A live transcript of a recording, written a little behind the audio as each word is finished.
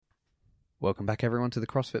Welcome back, everyone, to the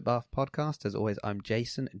CrossFit Bath podcast. As always, I'm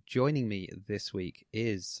Jason. Joining me this week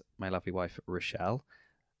is my lovely wife, Rochelle.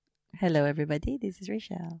 Hello, everybody. This is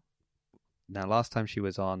Rochelle. Now, last time she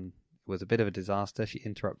was on was a bit of a disaster. She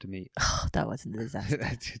interrupted me. Oh, that wasn't a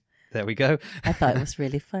disaster. There we go. I thought it was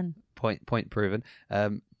really fun. Point proven.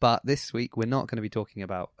 But this week, we're not going to be talking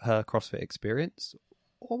about her CrossFit experience,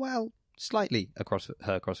 or, well, slightly her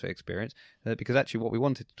CrossFit experience, because actually what we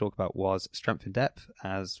wanted to talk about was strength in depth,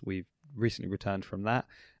 as we've recently returned from that,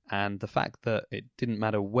 and the fact that it didn't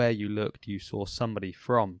matter where you looked, you saw somebody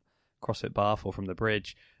from CrossFit Bath or from the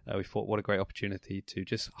Bridge. We thought, what a great opportunity to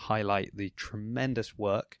just highlight the tremendous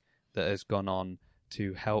work that has gone on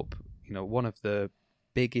to help, one of the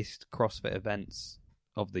biggest CrossFit events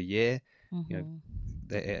of the year.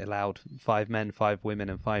 Mm-hmm. It allowed 5 men, 5 women,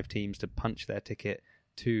 and 5 teams to punch their ticket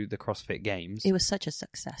to the CrossFit Games. It was such a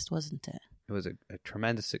success, wasn't it? It was a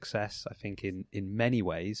tremendous success, I think, in many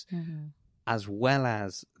ways, mm-hmm. as well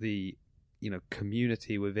as the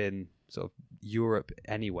community within sort of Europe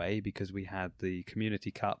anyway, because we had the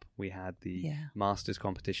Community Cup, we had the Masters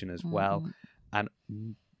competition as well, and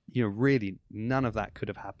really none of that could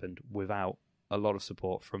have happened without a lot of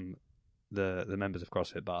support from the members of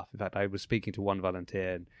CrossFit Bath. In fact, I was speaking to one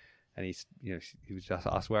volunteer, and he was just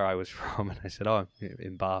asked where I was from, and I said, "Oh, I'm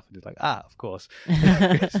in Bath," and he's like, "Ah, of course."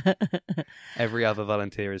 Every other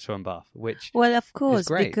volunteer is from Bath, which of course, is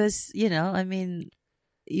great. Because you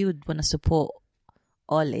would want to support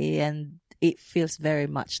Ollie, and it feels very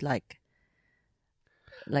much like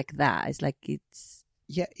that. It's like it's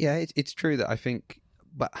it's true that I think.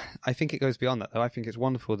 But I think it goes beyond that, though. I think it's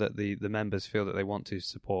wonderful that the members feel that they want to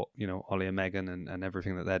support, Ollie and Megan and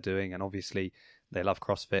everything that they're doing. And obviously they love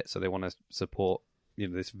CrossFit, so they want to support,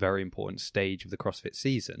 this very important stage of the CrossFit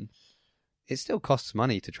season. It still costs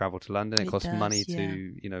money to travel to London. It costs money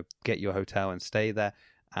to, get your hotel and stay there.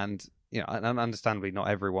 And, and understandably, not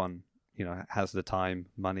everyone, has the time,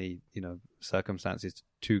 money, circumstances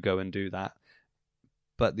to go and do that.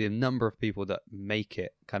 But the number of people that make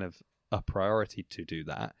it kind of a priority to do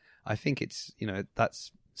that, I think it's that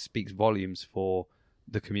speaks volumes for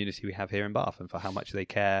the community we have here in Bath and for how much they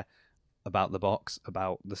care about the box,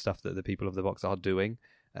 about the stuff that the people of the box are doing.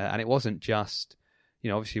 And it wasn't just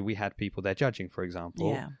obviously we had people there judging, for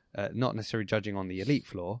example, not necessarily judging on the elite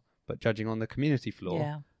floor, but judging on the community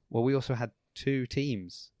floor. Well, we also had 2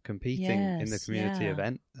 teams competing in the community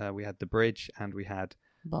event. We had the Bridge and we had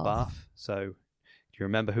Bath. So do you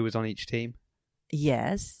remember who was on each team?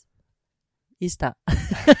 Yes. You start.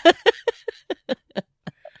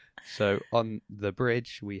 So on the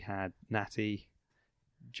Bridge, we had Natty,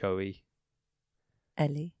 Joey,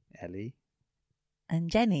 Ellie,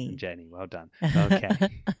 and Jenny. Well done.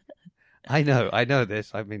 Okay. I know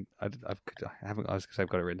this. I mean, I've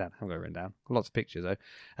got it written down. I haven't got it written down. Lots of pictures though.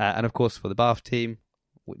 And of course, for the Bath team,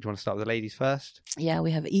 do you want to start with the ladies first? Yeah,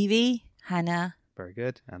 we have Evie, Hannah. Very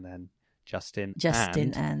good. And then Justin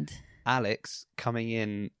and Alex coming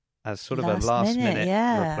in as sort of a last minute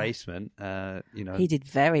replacement. He did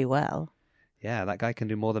very well. Yeah, that guy can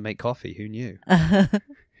do more than make coffee. Who knew?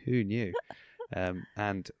 Who knew?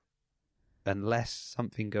 And unless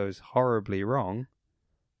something goes horribly wrong,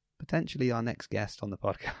 potentially our next guest on the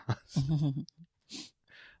podcast.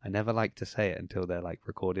 I never like to say it until they're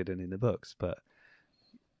recorded and in the books, but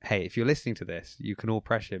hey, if you're listening to this, you can all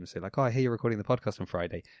pressure him and say "Oh, I hear you're recording the podcast on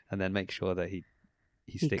Friday," and then make sure that he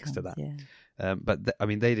sticks to that. Yeah. But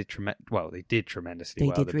they did tremendously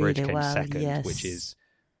well. The Bridge came second, which is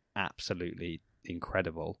absolutely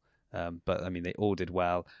incredible. But they all did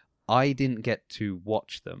well. I didn't get to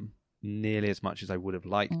watch them nearly as much as I would have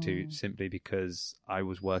liked to, simply because I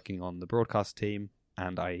was working on the broadcast team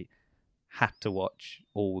and I had to watch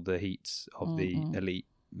all the heats of the elite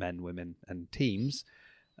men, women, and teams.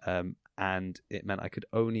 And it meant I could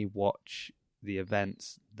only watch the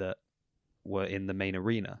events that were in the main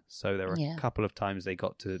arena. So there were a couple of times they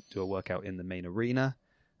got to do a workout in the main arena,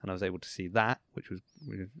 and I was able to see that, which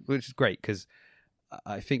is great, because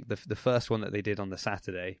I think the first one that they did on the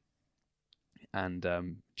Saturday, and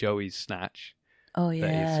Joey's snatch. Oh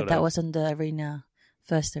yeah, that was on the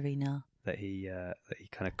first arena that he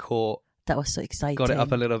kind of caught. That was so exciting. Got it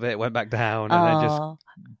up a little bit, went back down, and then just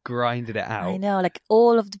grinded it out. I know,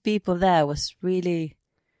 all of the people there was really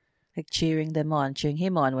cheering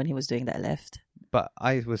him on when he was doing that lift. But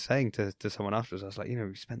I was saying to someone afterwards, I was like,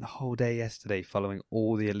 we spent the whole day yesterday following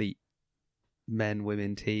all the elite men,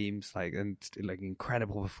 women teams, and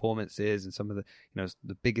incredible performances, and some of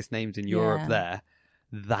the biggest names in Europe there.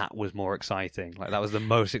 That was more exciting. That was the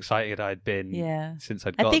most excited I'd been since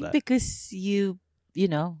I'd got there. I think because you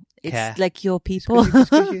it's Care. like your people.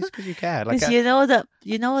 It's because you care. Like, Because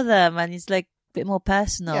you know them, and it's like a bit more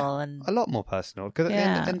personal and a lot more personal. Because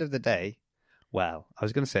at the end of the day, well, I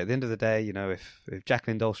was going to say, at the end of the day, if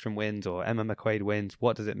Jacqueline Dahlstrom wins or Emma McQuaid wins,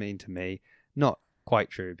 what does it mean to me? Not quite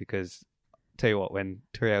true, because tell you what, when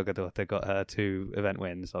Turiel Gadota got her 2 event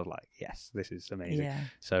wins, I was like, yes, this is amazing. Yeah.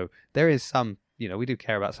 So there is some, we do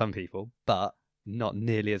care about some people, but not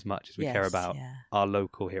nearly as much as we care about our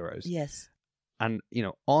local heroes. Yes. And,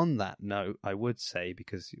 on that note, I would say,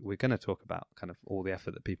 because we're going to talk about kind of all the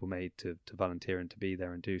effort that people made to volunteer and to be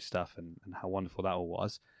there and do stuff and how wonderful that all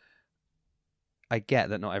was. I get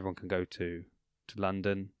that not everyone can go to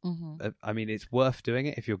London. Mm-hmm. I mean, it's worth doing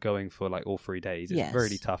it if you're going for like all 3 days. It's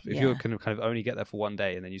really tough. If you're kind of only get there for 1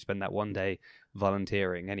 day and then you spend that 1 day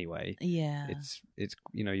volunteering anyway, it's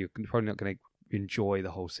you're probably not going to enjoy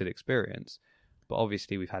the whole SID experience. But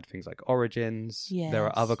obviously we've had things like Origins. Yes. There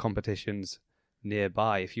are other competitions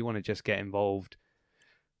nearby. If you want to just get involved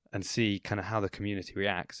and see kind of how the community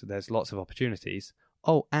reacts, there's lots of opportunities.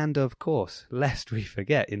 Oh, and of course, lest we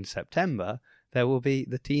forget, in September there will be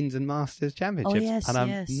the Teens and Masters Championships. And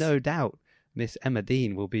I'm no doubt Miss Emma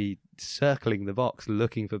Dean will be circling the box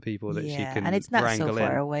looking for people that she can wrangle in. And it's not so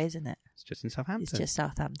far away, isn't it? It's just in Southampton. It's just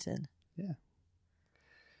Southampton. Yeah.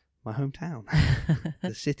 My hometown.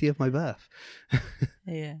 The city of my birth.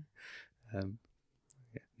 Yeah.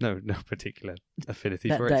 No particular affinity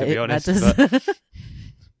for it, to be honest.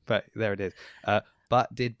 But there it is.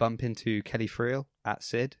 But did bump into Kelly Friel at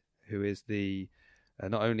SID, who is the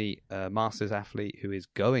not only Masters athlete who is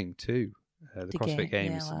going to the CrossFit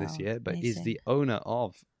Games this year, but is the owner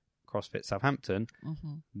of CrossFit Southampton,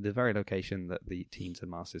 the very location that the Teens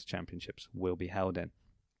and Masters Championships will be held in.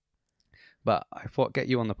 But I thought get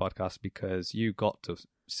you on the podcast because you got to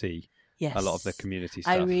see a lot of the community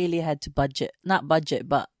stuff. I really had to not budget,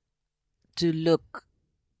 but to look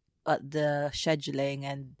at the scheduling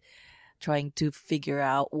and trying to figure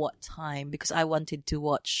out what time, because I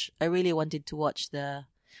really wanted to watch the,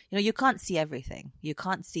 you can't see everything. You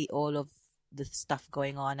can't see all of the stuff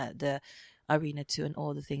going on at the Arena 2 and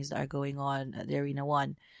all the things that are going on at the Arena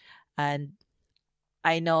 1. And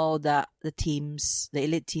I know that the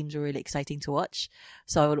elite teams are really exciting to watch.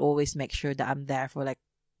 So I will always make sure that I'm there for like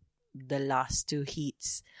the last 2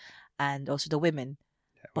 heats and also the women.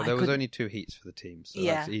 Yeah, well, there was only 2 heats for the teams, so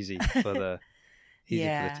that's easy for the for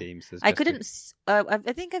the teams. I couldn't. I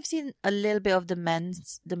think I've seen a little bit of the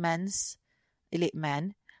men's elite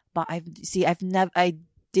men, but I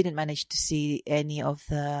didn't manage to see any of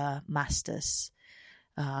the masters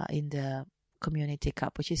in the Community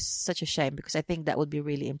Cup, which is such a shame because I think that would be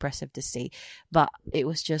really impressive to see. But it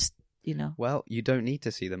was just, Well, you don't need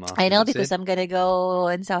to see the masters. I know, because I'm gonna go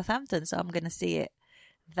in Southampton, so I'm gonna see it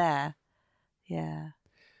there. Yeah.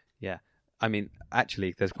 Yeah. I mean,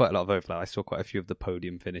 actually, there's quite a lot of overlap. I saw quite a few of the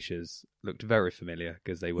podium finishers looked very familiar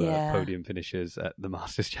because they were podium finishers at the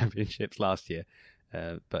Masters Championships last year.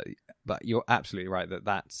 But you're absolutely right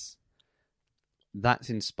that's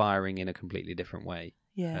inspiring in a completely different way.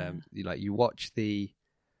 Yeah. You watch the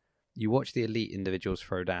elite individuals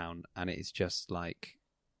throw down, and it's just like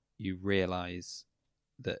you realize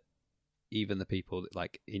that even the people that,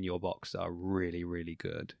 like, in your box are really, really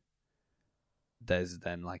good. There's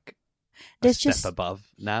then like a step above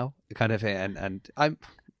now, kind of thing, and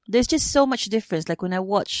there's just so much difference. Like when there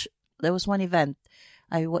was one event,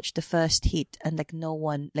 I watched the first heat, and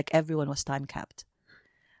everyone was time capped,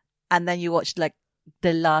 and then you watched like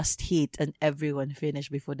the last heat, and everyone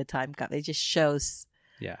finished before the time cap. It just shows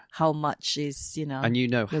how much is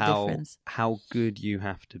and how good you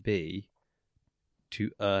have to be to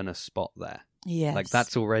earn a spot there. Yeah, like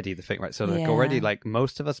that's already the thing, right? So already, like,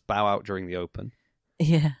 most of us bow out during the Open.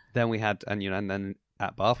 Yeah. Then we had, and then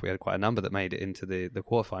at Bath we had quite a number that made it into the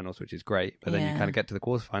quarterfinals, which is great. But then you kind of get to the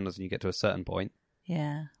quarterfinals and you get to a certain point.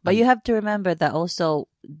 Yeah, but you have to remember that also,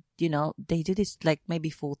 they do this like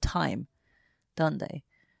maybe full time, don't they?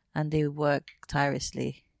 And they work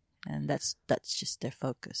tirelessly, and that's just their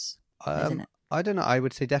focus, isn't it? I don't know. I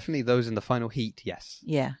would say definitely those in the final heat, yes.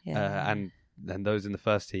 Yeah. And then those in the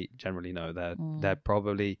first heat, generally, no. They're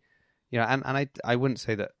probably, and I wouldn't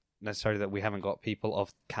say that necessarily that we haven't got people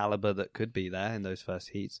of caliber that could be there in those first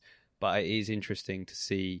heats, but it is interesting to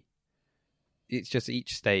see. It's just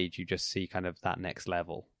each stage you just see kind of that next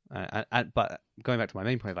level. But going back to my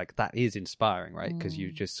main point, like, that is inspiring, right? Because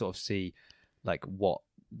you just sort of see like what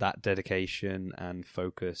that dedication and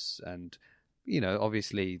focus and,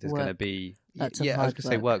 obviously there's going to be, I was going to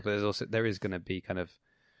say work, but there is going to be kind of,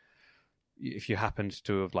 if you happened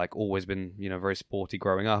to have like always been, very sporty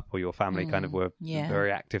growing up, or your family kind of were a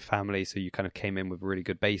very active family, so you kind of came in with a really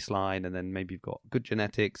good baseline, and then maybe you've got good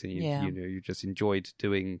genetics, and you just enjoyed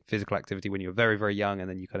doing physical activity when you were very, very young, and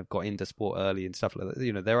then you kind of got into sport early and stuff like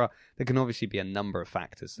that. There can obviously be a number of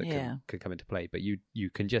factors that can come into play, but you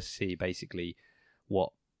can just see basically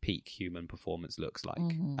what peak human performance looks like,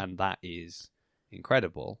 and that is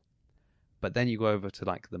incredible. But then you go over to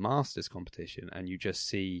like the Masters competition, and you just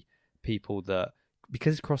see people that,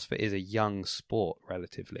 because CrossFit is a young sport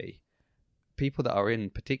relatively, people that are in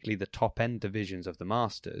particularly the top end divisions of the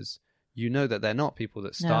Masters, that they're not people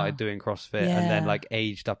that started doing CrossFit and then like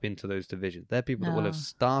aged up into those divisions. They're people that will have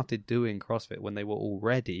started doing CrossFit when they were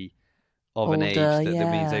already of older, an age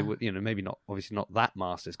that means they would, maybe not, obviously not that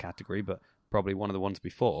Masters category, but probably one of the ones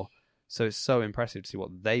before. So it's so impressive to see what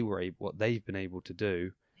they've been able to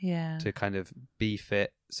do to kind of be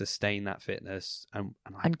fit, sustain that fitness,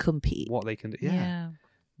 and compete. What they can do,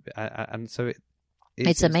 and so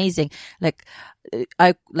it's amazing. Like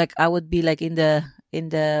I would be like in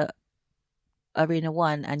the Arena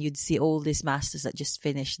 1, and you'd see all these masters that just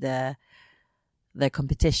finished their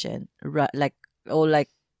competition, like all like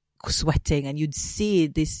sweating, and you'd see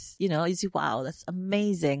this, you see, wow, that's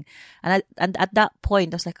amazing. And at that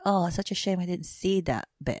point I was like, oh, such a shame I didn't see that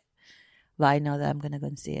bit. But I know that I'm going to go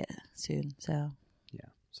and see it soon. So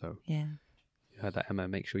you heard that, Emma.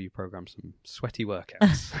 Make sure you program some sweaty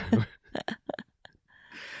workouts.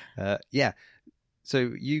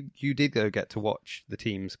 So you did get to watch the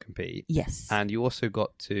teams compete. Yes. And you also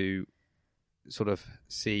got to sort of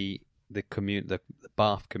see the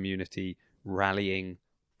Bath community rallying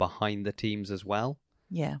behind the teams as well.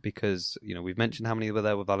 Yeah. Because, we've mentioned how many were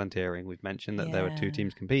there volunteering. We've mentioned that there were 2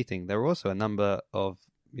 teams competing. There were also a number of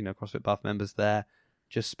CrossFit Bath members there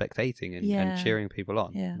just spectating and cheering people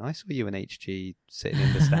on. Yeah. And I saw you and HG sitting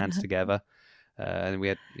in the stands together. And we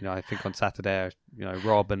had, I think on Saturday,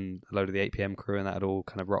 Rob and a load of the 8 PM crew and that had all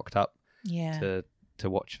kind of rocked up to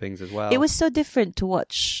watch things as well. It was so different to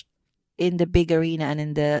watch in the big arena and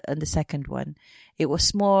in the second one. It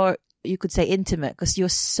was more, you could say, intimate, because you're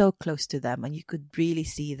so close to them and you could really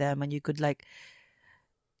see them, and you could like,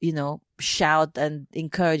 shout and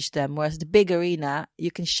encourage them. Whereas the big arena,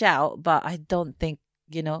 you can shout, but I don't think,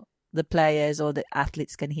 the players or the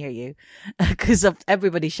athletes can hear you because of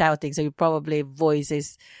everybody shouting. So you probably voice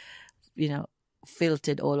is,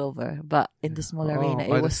 filtered all over. But in the small arena,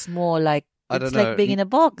 it was more like, it's like being in a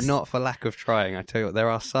box. Not for lack of trying. I tell you what, there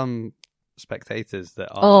are some spectators that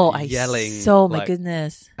are yelling. My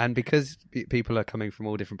goodness. And because people are coming from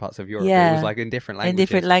all different parts of Europe, it was like in different languages. In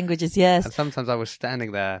different languages, yes. And sometimes I was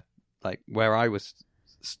standing there, like where I was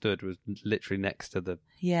stood was literally next to the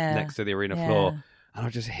arena floor, and I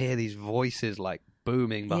just hear these voices like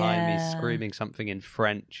booming behind me, screaming something in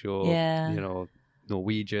French or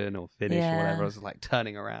Norwegian or Finnish or whatever. I was like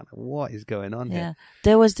turning around, what is going on here?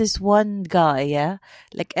 There was this one guy,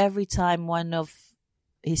 like every time one of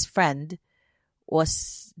his friend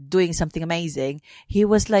was doing something amazing, he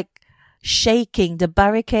was like shaking the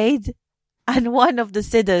barricade, and one of the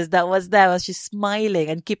sitters that was there was just smiling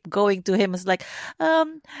and keep going to him. It's like,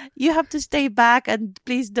 you have to stay back and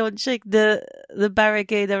please don't shake the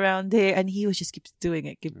barricade around here. And he was just keep doing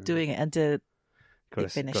it until he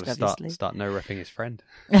finished. Start no-repping his friend.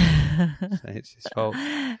 So it's his fault.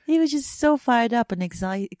 He was just so fired up and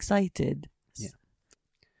excited. Yeah.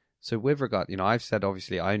 So with regard, I've said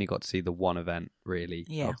obviously I only got to see the one event really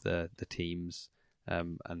of the teams,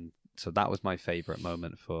 and so that was my favourite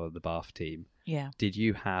moment for the Bath team. Yeah. Did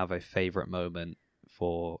you have a favourite moment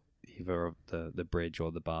for either of the Bridge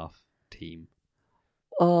or the Bath team?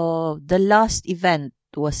 Oh, the last event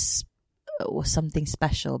was something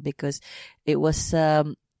special because it was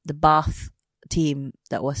the Bath team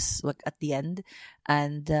that was at the end,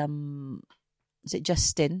 and is it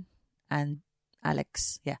Justin and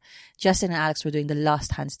Alex? Yeah, Justin and Alex were doing the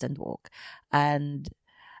last handstand walk, and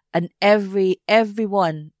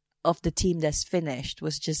everyone of the team that's finished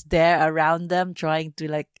was just there around them, trying to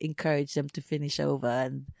like encourage them to finish over.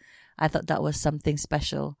 And I thought that was something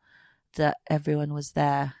special, that everyone was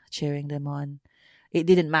there cheering them on. It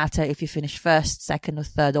didn't matter if you finished first, second or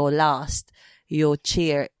third or last, your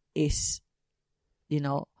cheer is,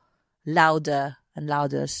 louder and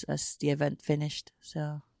louder as the event finished.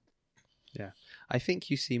 So yeah, I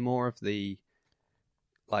think you see more of the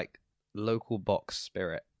like local box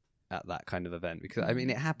spirit at that kind of event, because I mean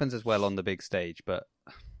it happens as well on the big stage, but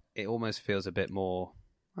it almost feels a bit more,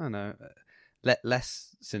 I don't know,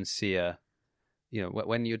 less sincere.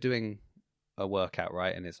 When you're doing a workout,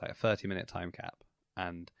 right, and it's like a 30-minute time cap,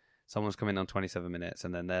 and someone's coming on 27 minutes,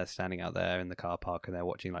 and then they're standing out there in the car park and they're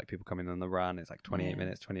watching like people coming on the run. It's like 28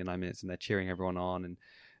 minutes, 29 minutes, and they're cheering everyone on,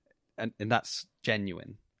 and that's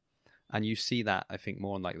genuine. And you see that, I think,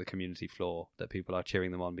 more on like the community floor, that people are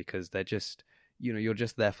cheering them on because they're just, you know, you're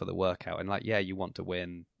just there for the workout, and like, yeah, you want to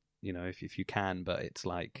win, you know, if you can, but it's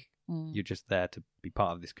like you're just there to be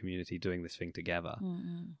part of this community doing this thing together.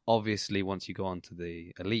 Obviously, once you go onto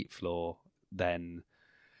the elite floor, then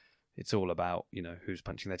it's all about, you know, who's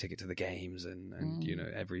punching their ticket to the games, and you know,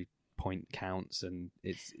 every point counts, and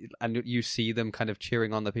and you see them kind of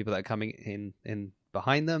cheering on the people that are coming in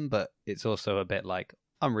behind them, but it's also a bit like,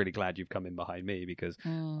 I'm really glad you've come in behind me because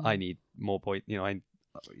I need more point, you know, and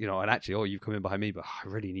actually, oh, you've come in behind me, but I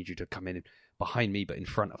really need you to come in behind me, but in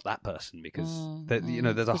front of that person, because you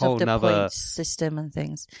know, there's a whole nother system and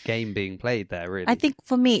things game being played there. Really, I think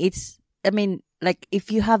for me, like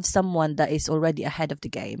if you have someone that is already ahead of the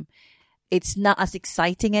game, it's not as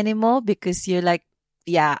exciting anymore because you're like,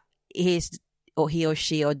 yeah, he or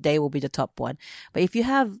she or they will be the top one. But if you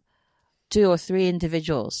have 2 or 3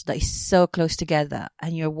 individuals that is so close together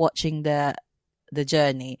and you're watching the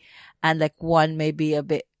journey, and like one may be a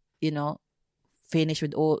bit, you know,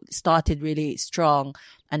 started really strong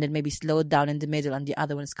and then maybe slowed down in the middle and the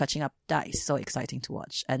other one's catching up, that is so exciting to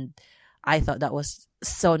watch. And I thought that was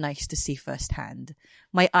so nice to see firsthand.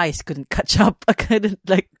 My eyes couldn't catch up. I couldn't,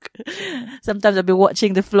 like, sometimes I'll be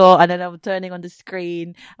watching the floor and then I'm turning on the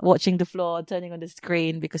screen, watching the floor, turning on the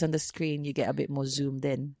screen, because on the screen you get a bit more zoomed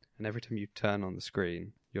in. And every time you turn on the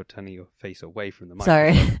screen, you're turning your face away from the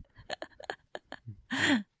microphone.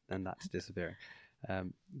 Sorry. And that's disappearing.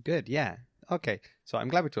 Good, yeah. Okay, so I'm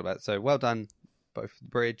glad we talked about it. So well done, both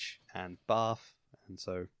Bridge and Bath. And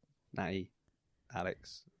so Natty,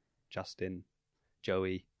 Alex, Justin,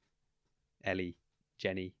 Joey, Ellie,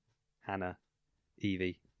 Jenny, Hannah,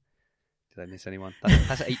 Evie. Did I miss anyone?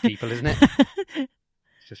 That's 8 people, isn't it?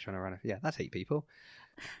 Just trying to run. Yeah, that's 8 people.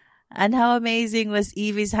 And how amazing was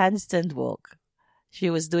Evie's handstand walk? She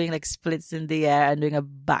was doing like splits in the air and doing a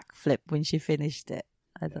backflip when she finished it.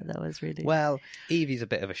 I thought that was really... Well, Evie's a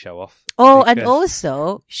bit of a show-off. Oh, and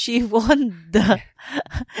also, she won the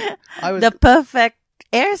perfect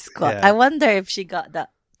air squat. Yeah. I wonder if she got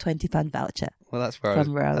that £20 voucher. Well, that's where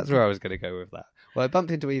I was going to go with that. Well, I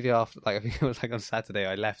bumped into Evie after, like, I think it was like on Saturday,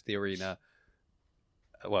 I left the arena,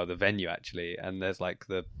 well, the venue actually, and there's like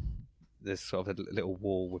there's sort of a little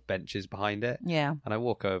wall with benches behind it. Yeah. And I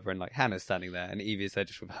walk over and like Hannah's standing there and Evie's there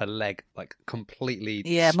just with her leg like completely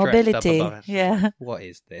mobility. Up above her. Yeah. Like, what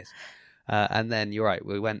is this? And then you're right,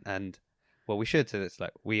 we went and, well, we should say this,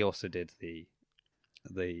 like, we also did the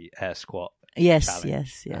air squat. Yes.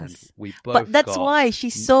 And we both but that's why she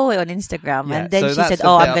saw it on Instagram and then she said,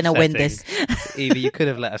 I'm going to win this. Evie, you could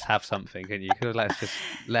have let us have something and you could have let us just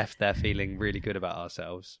left there feeling really good about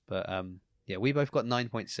ourselves. But yeah, we both got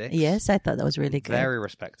 9.6. Yes, I thought that was really good. Very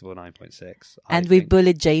respectable 9.6. And we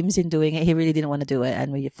bullied James in doing it. He really didn't want to do it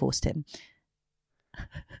and we forced him.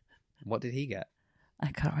 What did he get?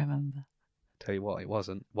 I can't remember. Tell you what, it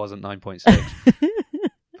wasn't 9.6.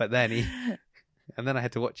 But then and then I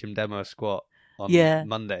had to watch him demo a squat on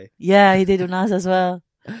Monday. Yeah, he did on us as well.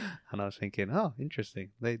 And I was thinking, oh, interesting.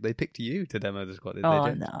 They picked you to demo the squat, did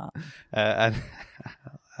they? No.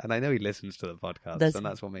 And I know he listens to the podcast, and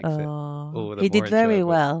that's what makes it all the more He did very enjoyable.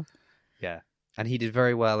 well. Yeah. And he did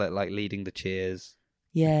very well at like leading the cheers.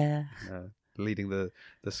 Yeah. Leading the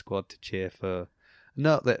squad to cheer for...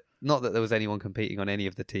 Not that there was anyone competing on any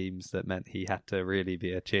of the teams that meant he had to really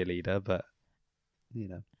be a cheerleader, but, you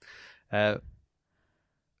know.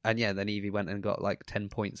 And yeah, then Evie went and got like 10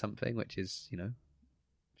 point something, which is, you know,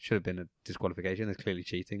 should have been a disqualification. There's clearly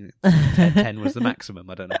cheating. 10 was the maximum.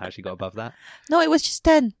 I don't know how she got above that. No, it was just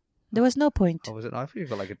 10. There was no point. Oh, was it? I thought you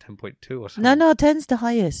got like a 10.2 or something. No, 10's the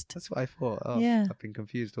highest. That's what I thought. Oh, yeah. I've been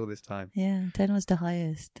confused all this time. Yeah, 10 was the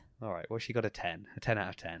highest. All right, well, she got a 10 out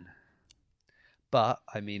of 10. But,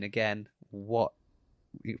 I mean, again, what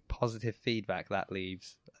positive feedback that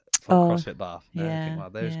leaves from CrossFit Bath. Yeah, well,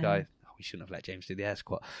 those guys, we shouldn't have let James do the air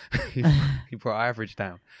squat. He brought our average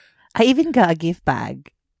down. I even got a gift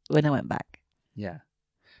bag when I went back. Yeah.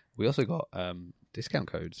 We also got discount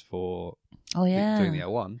codes for doing the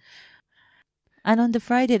L1. And on the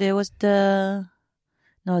Friday, there was the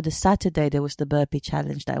Saturday, there was the burpee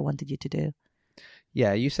challenge that I wanted you to do.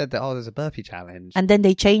 Yeah, you said that, there's a burpee challenge. And then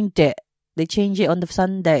they changed it. They changed it on the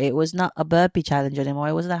Sunday. It was not a burpee challenge anymore.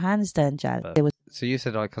 It was a handstand challenge. So you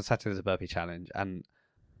said, like, on Saturday there's a burpee challenge. And,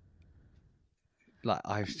 like,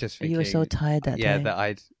 I was just thinking... You were so tired that day. Yeah,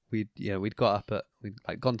 that we'd got up at... We'd,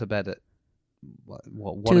 like, gone to bed at,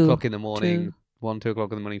 1 o'clock in the morning. 2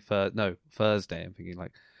 o'clock in the morning, Thursday. I'm thinking,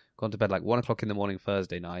 like, gone to bed, like, 1 o'clock in the morning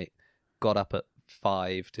Thursday night. got up at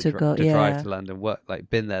 5 To go, to yeah. drive to London, work, like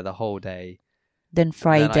been there the whole day. Then Then I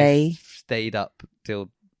Friday, stayed up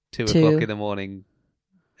till 2 Two. o'clock in the morning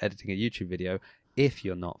editing a YouTube video. If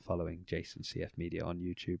you're not following Jason CF Media on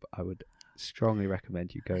YouTube, I would strongly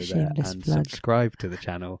recommend you go there Shameless and plug. subscribe to the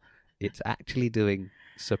channel. It's actually doing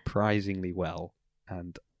surprisingly well,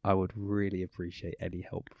 and I would really appreciate any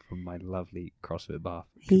help from my lovely CrossFit Bath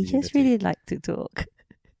he community. just really liked to talk.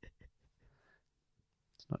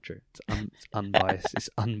 It's not true. It's unbiased. It's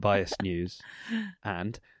unbiased news,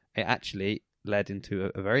 and it actually led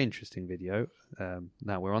into a very interesting video.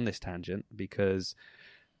 Now we're on this tangent because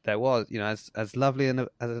there was, as lovely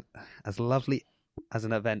as lovely as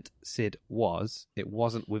an event Sid was, it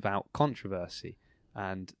wasn't without controversy,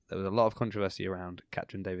 and there was a lot of controversy around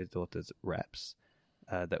Catherine Davies-Daughter's reps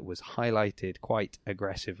that was highlighted quite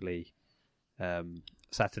aggressively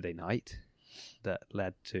Saturday night, that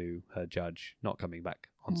led to her judge not coming back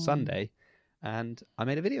on Sunday, and I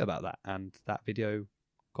made a video about that, and that video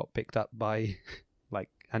got picked up by like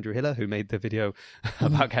Andrew Hiller, who made the video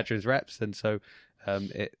about Catherine's reps, and so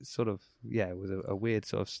it sort of was a weird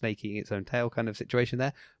sort of snake eating its own tail kind of situation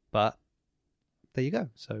there, but there you go.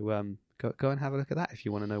 So go and have a look at that if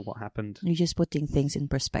you want to know what happened. You're just putting things in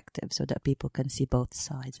perspective so that people can see both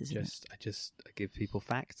sides, isn't it? I give people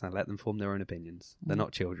facts and I let them form their own opinions. They're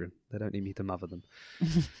not children. They don't need me to mother them.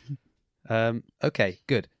 Okay,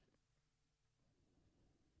 good.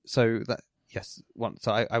 So that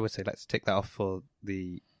I would say let's tick that off for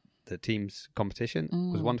the team's competition.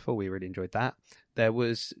 It was wonderful. We really enjoyed that. There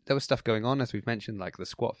was stuff going on, as we've mentioned, like the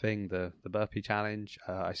squat thing, the burpee challenge.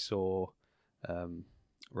 I saw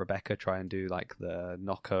Rebecca try and do like the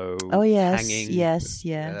Nocco hanging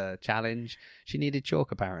challenge. She needed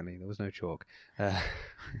chalk, apparently. There was no chalk.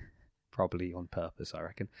 Probably on purpose, I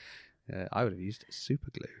reckon. I would have used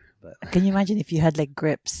super glue. But can you imagine if you had like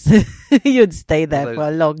grips? You'd stay there for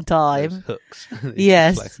a long time. Those hooks.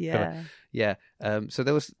 Yes, yeah. So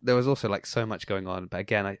there was also like so much going on, but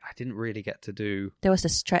again, I didn't really get to do. There was the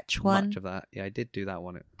stretch one. Much of that. Yeah, I did do that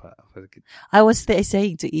one, but I was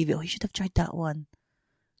saying to Evie, "Oh, you should have tried that one."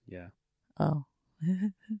 Yeah. Oh.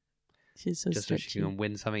 She's so just stretchy. so she can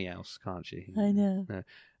win something else, can't she? I know. No.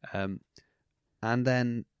 And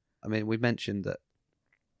then, I mean, we mentioned that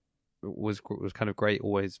it was kind of great,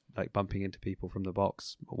 always like bumping into people from the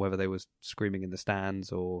box, whether they was screaming in the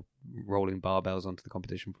stands or rolling barbells onto the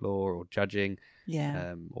competition floor or judging,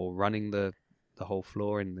 or running the whole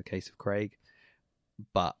floor in the case of Craig.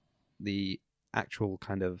 But the actual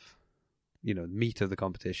kind of, meat of the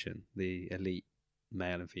competition, the elite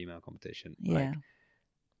male and female competition. Yeah.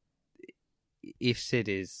 Like, if Sid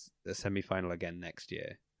is a semi-final again next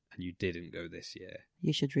year and you didn't go this year,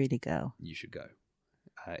 you should really go. You should go.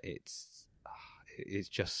 It's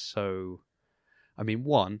just so. I mean,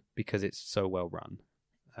 one, because it's so well run,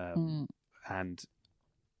 and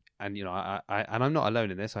I'm not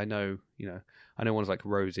alone in this. I know ones like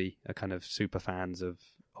Rosie are kind of super fans of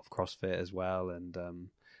CrossFit as well, and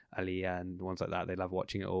Aliyah and ones like that. They love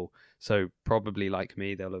watching it all. So probably like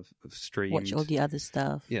me, they'll have streamed. Watch all the other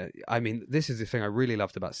stuff. Yeah, I mean, this is the thing I really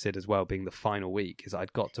loved about Sid as well, being the final week, is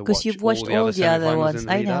I'd got to watch because you've watched all the other ones.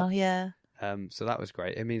 I know, yeah. So that was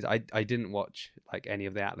great. It means I didn't watch like any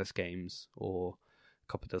of the Atlas Games or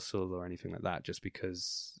Copa del Sol or anything like that, just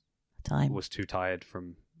because I was too tired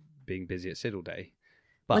from being busy at Sid all day.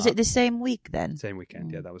 But was it the same week then? Same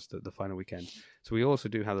weekend, yeah. That was the final weekend. So we also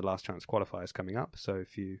do have the last chance qualifiers coming up. So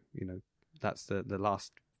if that's the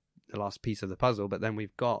last piece of the puzzle. But then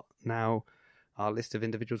we've got now our list of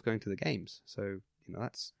individuals going to the games. So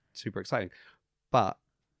that's super exciting. But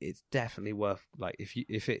it's definitely worth, like,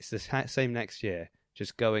 if it's the same next year,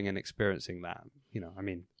 just going and experiencing that. I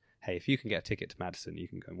mean, hey, if you can get a ticket to Madison, you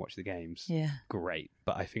can go and watch the games. Yeah, great.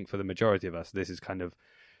 But I think for the majority of us, this is kind of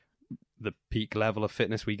the peak level of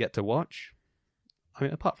fitness we get to watch. I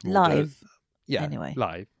mean, apart from live,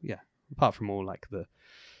 live, yeah. Apart from all like the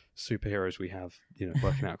superheroes we have,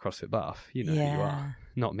 working out CrossFit Bath, who you are.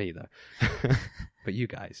 Not me though, but you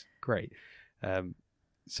guys, great.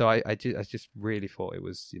 So I just really thought it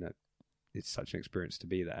was, it's such an experience to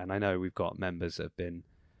be there. And I know we've got members that have been,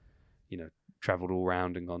 travelled all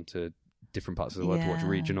around and gone to different parts of the world to watch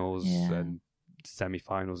regionals and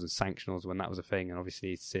semi-finals and sanctionals when that was a thing. And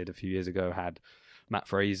obviously Sid a few years ago had Matt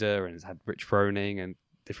Fraser and has had Rich Froning and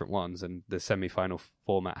different ones. And the semi-final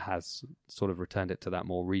format has sort of returned it to that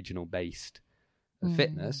more regional-based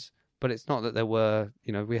fitness. But it's not that there were,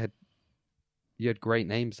 you had great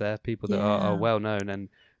names there, people that are well known, and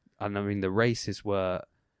I mean the races were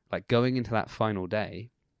like going into that final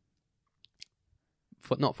day.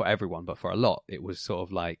 Not for everyone, but for a lot, it was sort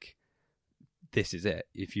of like this is it.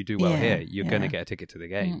 If you do well here, you're going to get a ticket to the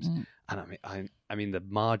games. Mm-mm. And I mean, the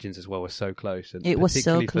margins as well were so close. And It was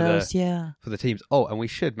so close, for the teams. Oh, and we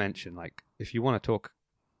should mention, like, if you want to talk,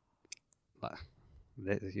 like,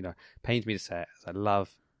 you know, pains me to say it, I love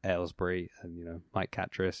Aylesbury and, you know, Mike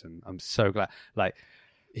Catrus, and I'm so glad. Like,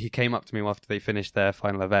 he came up to me after they finished their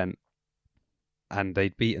final event, and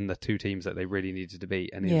they'd beaten the two teams that they really needed to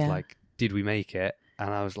beat, and he was like, "Did we make it?" And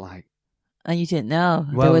I was like, and you didn't know,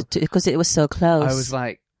 well, because it was so close. I was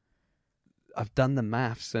like, I've done the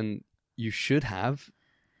maths, and you should have,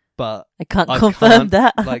 but I can't confirm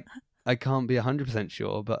that. Like, I can't be 100%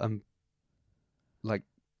 sure, but like,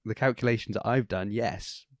 the calculations that I've done,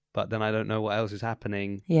 yes, but then I don't know what else is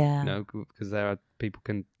happening. Yeah, you know, because there are people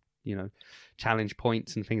can, you know, challenge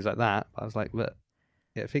points and things like that. But I was like, look,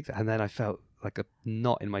 yeah, fix it. And then I felt like a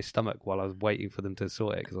knot in my stomach while I was waiting for them to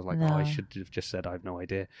sort it, because I was like, oh, I should have just said I have no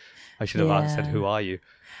idea. I should have said, who are you?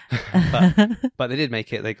 but they did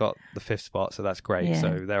make it. They got the 5th spot, so that's great. Yeah.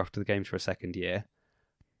 So they're off to the games for a second year.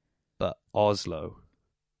 But Oslo,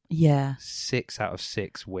 6 out of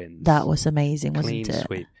 6 wins. That was amazing, wasn't Clean it?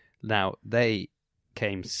 sweep. Now, they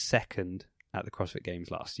came second at the CrossFit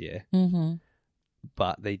Games last year,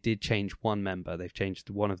 but they did change one member. They've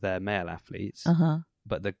changed one of their male athletes,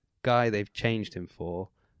 but the guy they've changed him for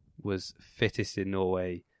was fittest in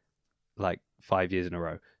Norway like 5 years in a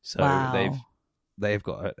row. So they've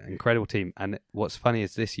got an incredible team. And what's funny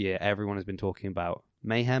is this year everyone has been talking about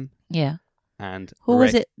Mayhem. Yeah. And who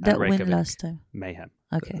was it that won last time? Mayhem.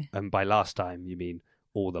 Okay. And by last time you mean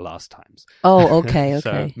all the last times. Oh, okay.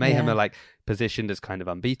 So Mayhem are like positioned as kind of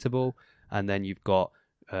unbeatable, and then you've got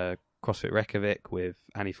CrossFit Reykjavik with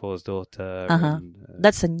Annie Forsdottir. And,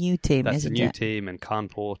 that's a new team, that's isn't it? That's a new team, and Khan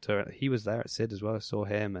Porter. He was there at Sid as well. I saw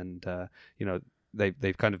him, and you know,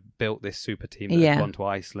 they've kind of built this super team that's gone to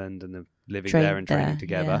Iceland and they're living there and training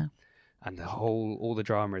together. And all the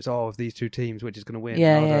drama is, of these two teams, which is going to win?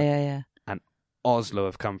 Yeah. And Oslo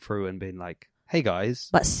have come through and been like, hey guys,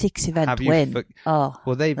 but 6 event win.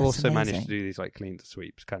 Well, they've also amazing. managed to do these like clean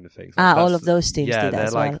sweeps kind of things. Like, all of those teams did they're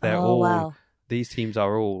as like well. they're all. Wow. These teams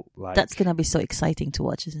are all like. That's gonna be so exciting to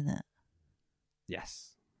watch, isn't it?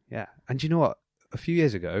 Yes. Yeah. And you know what? A few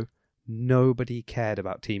years ago, nobody cared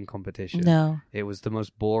about team competition. No. It was the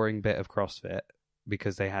most boring bit of CrossFit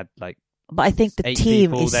because they had like. But I think the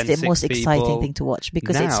team is the most exciting thing to watch,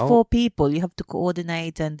 because it's 4 people. You have to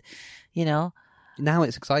coordinate, and you know. Now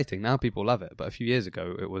it's exciting. Now people love it. But a few years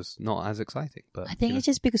ago, it was not as exciting. But I think it's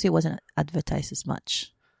just because it wasn't advertised as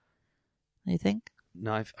much. Do you think?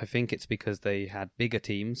 No, I think it's because they had bigger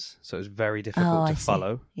teams, so it was very difficult to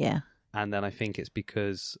follow. Yeah. And then I think it's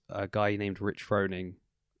because a guy named Rich Froning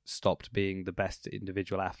stopped being the best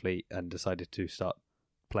individual athlete and decided to start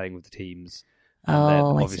playing with the teams. And then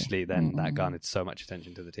obviously that garnered so much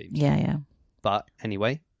attention to the teams. Yeah. But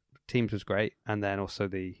anyway, teams was great. And then also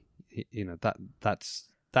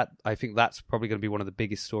that I think that's probably going to be one of the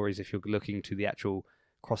biggest stories if you're looking to the actual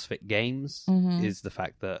CrossFit Games, is the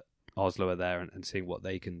fact that Oslo are there and seeing what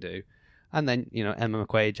they can do. And then, you know, Emma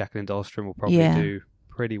McQuaid, Jacqueline Dahlstrom will probably do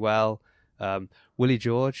pretty well. Willie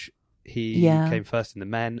George, he came first in the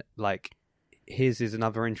men. Like, his is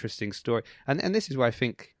another interesting story. And this is where I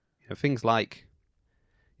think, you know, things like,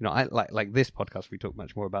 you know, I like this podcast, we talk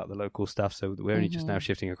much more about the local stuff, so we're only just now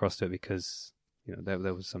shifting across to it because, you know,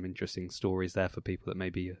 there was some interesting stories there for people that may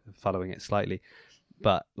be following it slightly.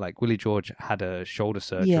 But like Willie George had a shoulder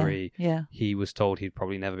surgery. Yeah. He was told he'd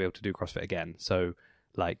probably never be able to do CrossFit again. So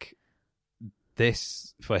like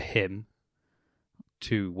this for him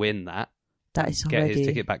to win that is get already... his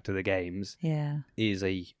ticket back to the games is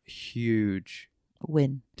a huge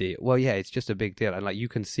win. Deal. Well, yeah, it's just a big deal. And like you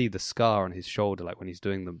can see the scar on his shoulder like when he's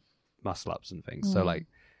doing the muscle ups and things. So like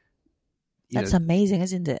that's amazing,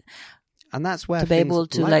 isn't it? And that's where to be able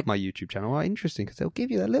to like my YouTube channel are interesting, because they'll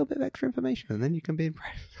give you a little bit of extra information and then you can be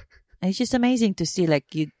impressed. And it's just amazing to see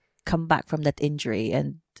like you come back from that injury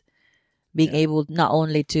and being able not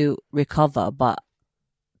only to recover but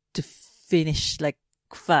to finish like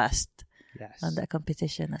first on that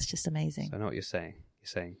competition. That's just amazing. So I know what you're saying. You're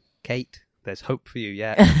saying, Kate, there's hope for you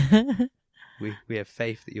yet. we have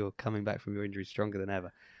faith that you're coming back from your injury stronger than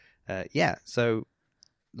ever. So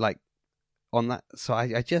like on that, so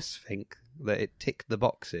I just think that it ticked the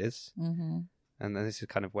boxes, and this is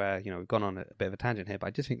kind of where, you know, we've gone on a bit of a tangent here, but I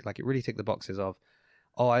just think like it really ticked the boxes of,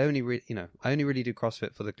 I only really do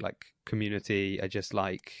CrossFit for the like community. I just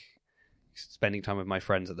like spending time with my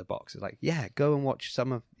friends at the box. It's like, go and watch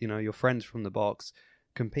some of, you know, your friends from the box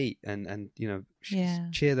compete and you know,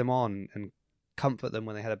 cheer them on and comfort them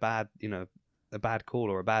when they had a bad call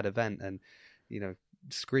or a bad event, and you know,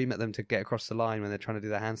 scream at them to get across the line when they're trying to do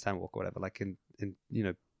their handstand walk or whatever. Like in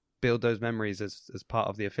build those memories as part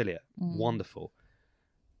of the affiliate. Wonderful.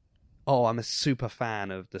 Oh, I'm a super fan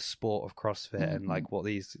of the sport of CrossFit and like what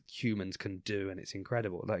these humans can do, and it's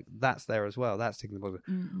incredible. Like that's there as well. That's taking the book.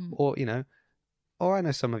 Or or I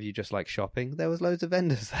know some of you just like shopping. There was loads of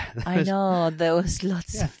vendors there. I know there was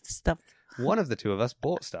lots of stuff. One of the two of us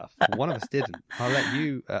bought stuff. One of us didn't. I'll let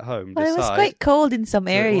you at home decide. It was quite cold in some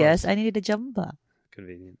areas. I needed a jumper.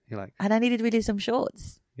 Convenient. You're like, and I needed really some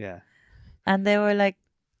shorts. Yeah. And they were like,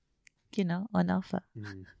 on offer.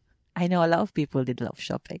 I know a lot of people did a lot of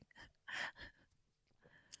shopping.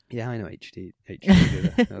 Yeah, I know HD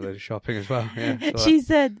did a lot of shopping as well. Yeah,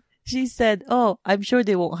 she said, "Oh, I'm sure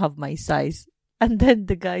they won't have my size." And then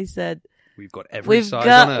the guy said, "We've got every size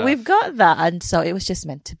on earth. We've got that." And so it was just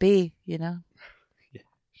meant to be, Yeah,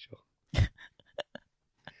 sure.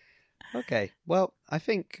 Okay. Well, I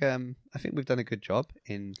think we've done a good job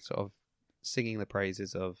in sort of singing the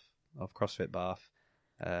praises of CrossFit Bath.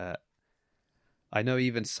 I know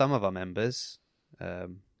even some of our members,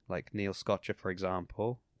 like Neil Scotcher, for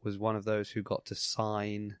example, was one of those who got to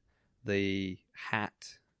sign the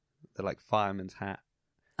hat, the like fireman's hat.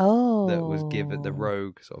 Oh. That was given, the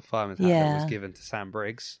rogue sort of fireman's hat that was given to Sam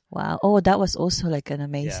Briggs. Wow. Oh, that was also like an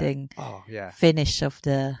amazing finish of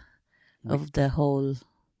the whole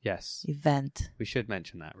event. We should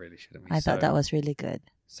mention that, really, shouldn't we? I thought that was really good.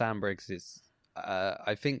 Sam Briggs is,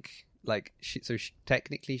 I think, like,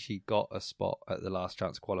 technically she got a spot at the last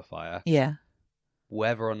chance qualifier. Yeah.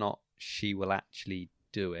 Whether or not she will actually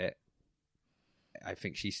do it, I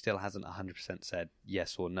think she still hasn't 100% said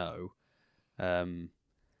yes or no.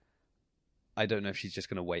 I don't know if she's just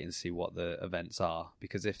going to wait and see what the events are,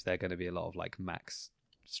 because if they're going to be a lot of like max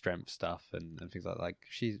strength stuff and things like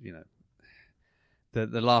she's,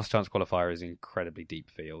 the last chance qualifier is incredibly deep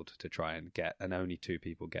field to try and get, and only 2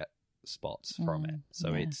 people get spots from it.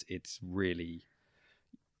 So it's really,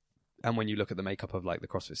 and when you look at the makeup of like the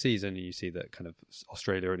CrossFit season, you see that kind of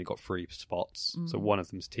Australia only got 3 spots. So one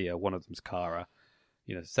of them's Tia, one of them's Cara.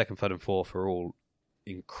 Second, third, and fourth are all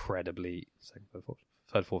incredibly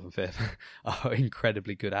third, fourth, and fifth are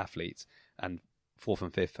incredibly good athletes, and fourth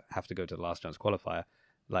and fifth have to go to the last chance qualifier.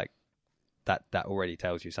 Like that already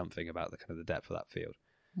tells you something about the kind of the depth of that field.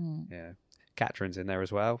 Yeah, Catherine's in there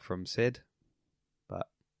as well from Sid, but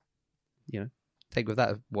take with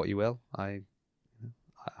that what you will. I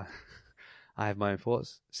have my own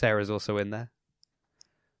thoughts. Sarah's also in there.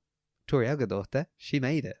 Tori Elgadottir, she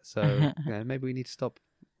made it, so maybe we need to stop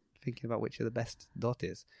thinking about which are the best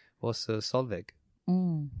dotties. Also Solveig,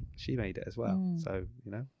 she made it as well. So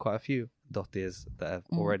quite a few dotties that have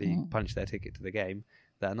already punched their ticket to the game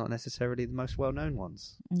that are not necessarily the most well-known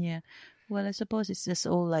ones. Yeah, well, I suppose it's just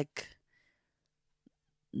all like,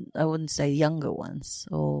 I wouldn't say younger ones,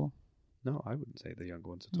 or no, I wouldn't say the younger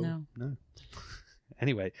ones at all. No.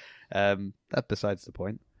 Anyway, that besides the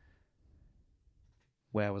point.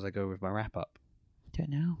 Where was I going with my wrap up? Don't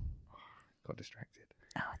know. Got distracted.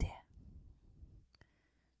 Oh dear.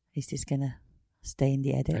 Is this gonna stay in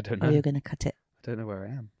the edit? I don't know. Or you're gonna cut it? I don't know where I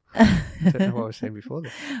am. I don't know what I was saying before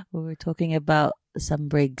this. We were talking about Sam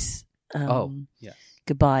Briggs. Yes.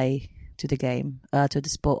 Goodbye to the game, to the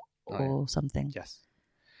sport or something. Yes.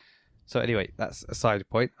 So anyway, that's a side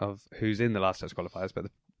point of who's in the last chance qualifiers. But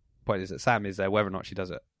the point is that Sam is there, whether or not she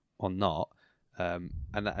does it or not. And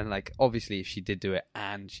like obviously if she did do it,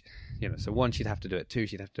 and so 1, she'd have to do it, 2,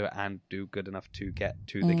 she'd have to do it and do good enough to get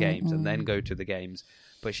to the games and then go to the games.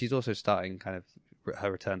 But she's also starting kind of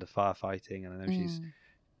her return to firefighting, and I know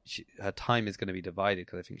her time is going to be divided,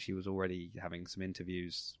 because I think she was already having some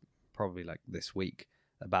interviews probably like this week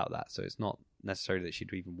about that. So it's not necessarily that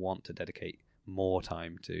she'd even want to dedicate more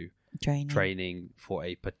time to training for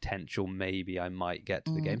a potential maybe I might get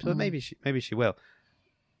to the games, but maybe she will.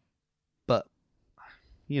 But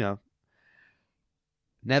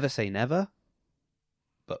never say never,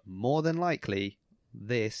 but more than likely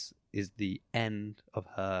this is the end of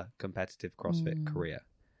her competitive CrossFit career.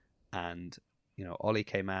 And Ollie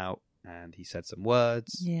came out and he said some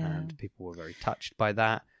words, and people were very touched by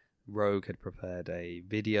that. Rogue had prepared a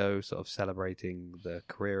video sort of celebrating the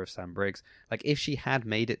career of Sam Briggs. Like, if she had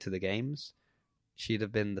made it to the games, she'd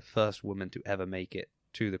have been the first woman to ever make it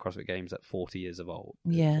to the CrossFit Games at 40 years of old.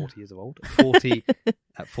 40 years of old? 40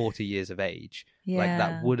 at 40 years of age. Yeah. Like,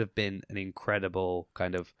 that would have been an incredible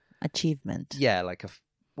kind of achievement. Yeah, like I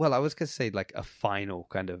was going to say like a final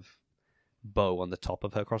kind of bow on the top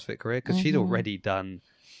of her CrossFit career, because she's already done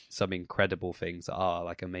some incredible things that are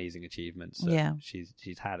like amazing achievements that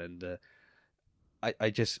she's had, and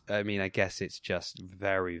I mean, I guess it's just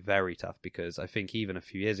very, very tough, because I think even a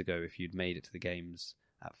few years ago, if you'd made it to the games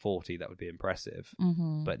at 40, that would be impressive.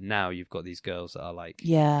 Mm-hmm. But now you've got these girls that are like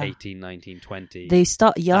Yeah. 18, 19, 20. They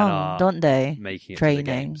start and young, are don't they? making it to the Training.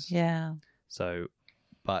 games. Yeah. So,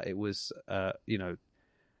 but it was,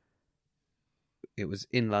 it was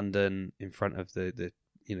in London in front of the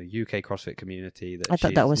UK CrossFit community. That I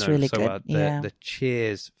thought that was really so good. well. Yeah. The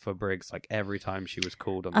cheers for Briggs, like every time she was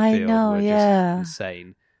called on the I field, know, were yeah. just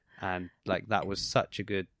insane. And like that was such a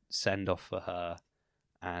good send off for her.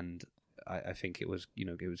 And I think it was,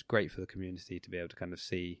 it was great for the community to be able to kind of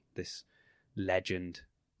see this legend,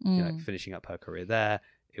 finishing up her career there.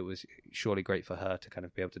 It was surely great for her to kind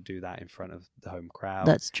of be able to do that in front of the home crowd.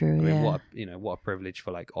 That's true. I mean, yeah. what a privilege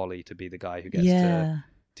for like Ollie to be the guy who gets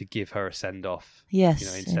to give her a send off. Yes,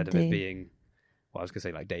 instead indeed. of it being, well, I was going to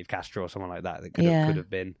say like Dave Castro or someone like that could have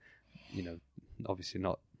been, obviously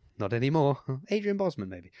not anymore. Adrian Bosman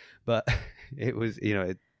maybe, but it was,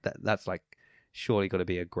 that's like surely got to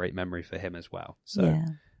be a great memory for him as well. So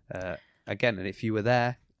again, and if you were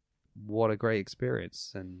there, what a great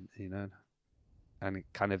experience, and and it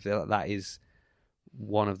kind of that is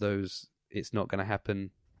one of those. It's not going to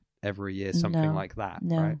happen every year, something like that,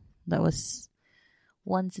 right? That was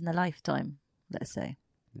once in a lifetime, let's say.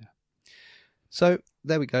 Yeah. So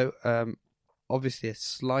there we go. Obviously a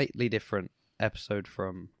slightly different episode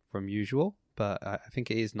from usual, but I think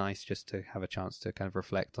it is nice just to have a chance to kind of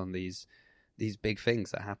reflect on these big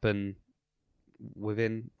things that happen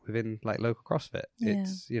within like local CrossFit. Yeah.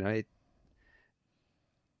 It's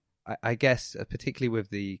I guess particularly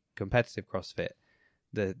with the competitive CrossFit,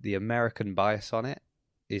 the American bias on it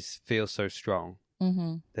feels so strong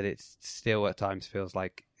that it still at times feels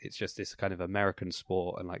like it's just this kind of American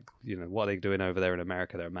sport, and like what they're doing over there in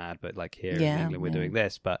America, they're mad, but like here in England we're doing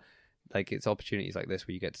this. But like it's opportunities like this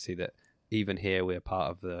where you get to see that even here we're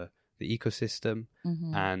part of the ecosystem,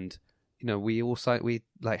 and we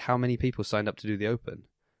like how many people signed up to do the Open.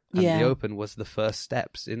 And the Open was the first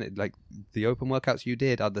steps in it. Like the Open workouts you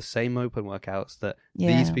did are the same Open workouts that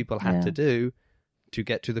these people had to do to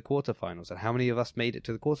get to the quarterfinals. And how many of us made it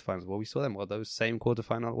to the quarterfinals? Well, we saw them. Well, those same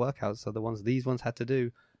quarterfinal workouts are the ones these ones had to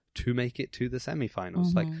do to make it to the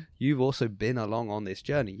semifinals. Like you've also been along on this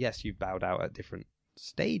journey. Yes, you've bowed out at different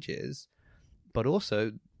stages, but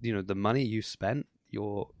also, the money you spent,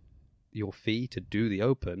 your fee to do the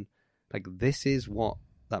Open, like this is what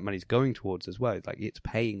that money's going towards as well. Like it's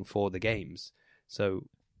paying for the games. So,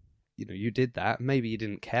 you did that. Maybe you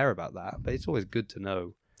didn't care about that, but it's always good to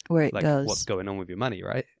know where it goes, what's going on with your money,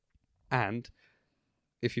 right? And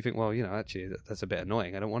if you think, well, actually that's a bit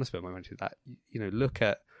annoying, I don't want to spend my money to that. Look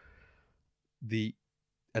at the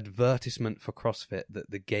advertisement for CrossFit that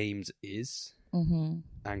the games is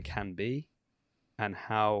and can be, and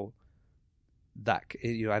how that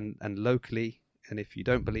and locally. And if you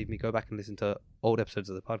don't believe me, go back and listen to old episodes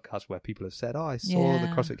of the podcast where people have said, I saw the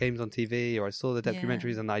CrossFit Games on TV, or I saw the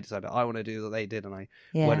documentaries and I decided I want to do what they did, and I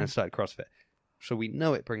went and started CrossFit. So we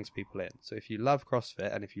know it brings people in. So if you love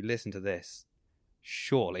CrossFit and if you listen to this,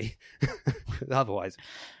 surely, otherwise,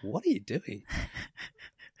 what are you doing?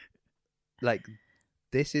 Like,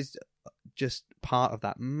 this is just part of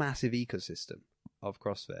that massive ecosystem of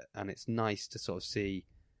CrossFit, and it's nice to sort of see,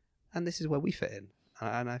 and this is where we fit in.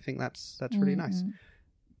 And I think that's really nice.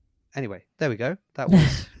 Anyway, there we go. That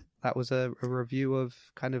was a review of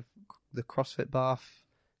kind of the CrossFit Bath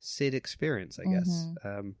Sid experience, I guess.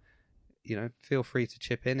 Feel free to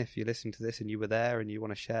chip in if you're listening to this and you were there and you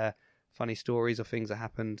want to share funny stories or things that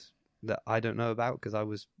happened that I don't know about because I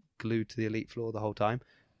was glued to the elite floor the whole time.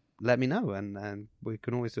 Let me know, and we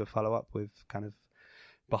can always do a follow-up with kind of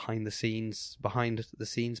behind the scenes.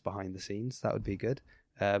 That would be good.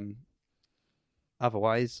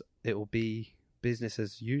 Otherwise, it will be business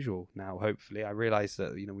as usual now, hopefully. I realise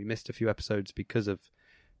that, we missed a few episodes because of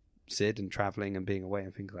Sid and travelling and being away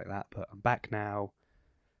and things like that, but I'm back now.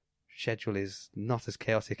 Schedule is not as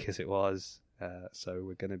chaotic as it was, so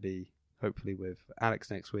we're going to be, hopefully, with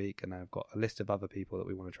Alex next week, and I've got a list of other people that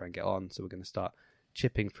we want to try and get on, so we're going to start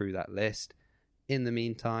chipping through that list. In the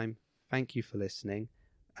meantime, thank you for listening.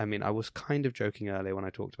 I mean, I was kind of joking earlier when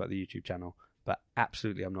I talked about the YouTube channel, but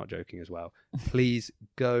absolutely I'm not joking as well. Please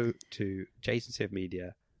go to Jason Siv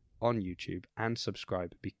Media on YouTube and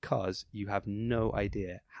subscribe, because you have no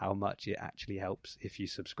idea how much it actually helps if you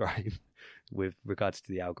subscribe with regards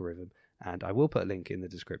to the algorithm. And I will put a link in the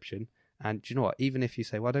description. And do you know what? Even if you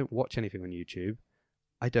say, well, I don't watch anything on YouTube,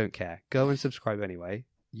 I don't care. Go and subscribe anyway.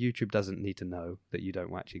 YouTube doesn't need to know that you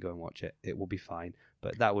don't actually go and watch it. It will be fine.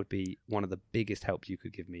 But that would be one of the biggest helps you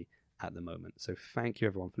could give me at the moment. So thank you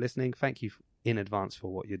everyone for listening. Thank you in advance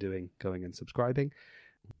for what you're doing, going and subscribing.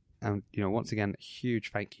 And, once again,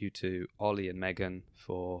 huge thank you to Ollie and Megan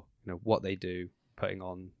for, what they do, putting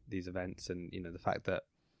on these events, and, the fact that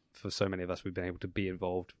for so many of us, we've been able to be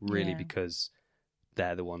involved really because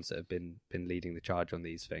they're the ones that have been leading the charge on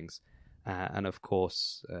these things. And of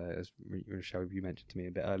course, as Rochelle, you mentioned to me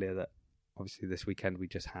a bit earlier, that obviously this weekend we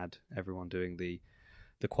just had everyone doing the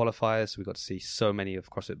qualifiers. We got to see so many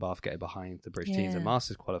of CrossFit Bath get behind the British Teens and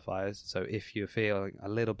Masters qualifiers. So if you're feeling a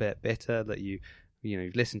little bit bitter that you've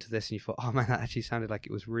listened to this and you thought, oh man, that actually sounded like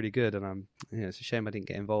it was really good, and it's a shame I didn't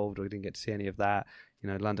get involved or I didn't get to see any of that.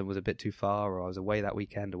 London was a bit too far, or I was away that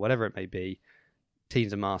weekend, or whatever it may be.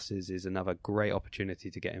 Teens and Masters is another great opportunity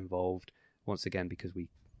to get involved. Once again, because we've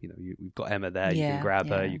got Emma there. You can grab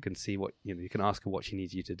her. You can see what you can ask her what she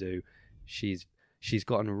needs you to do. She's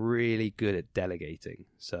gotten really good at delegating,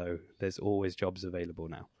 so there's always jobs available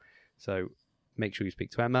now. So make sure you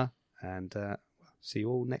speak to Emma, and see you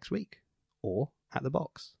all next week, or at the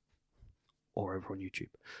box, or over on YouTube.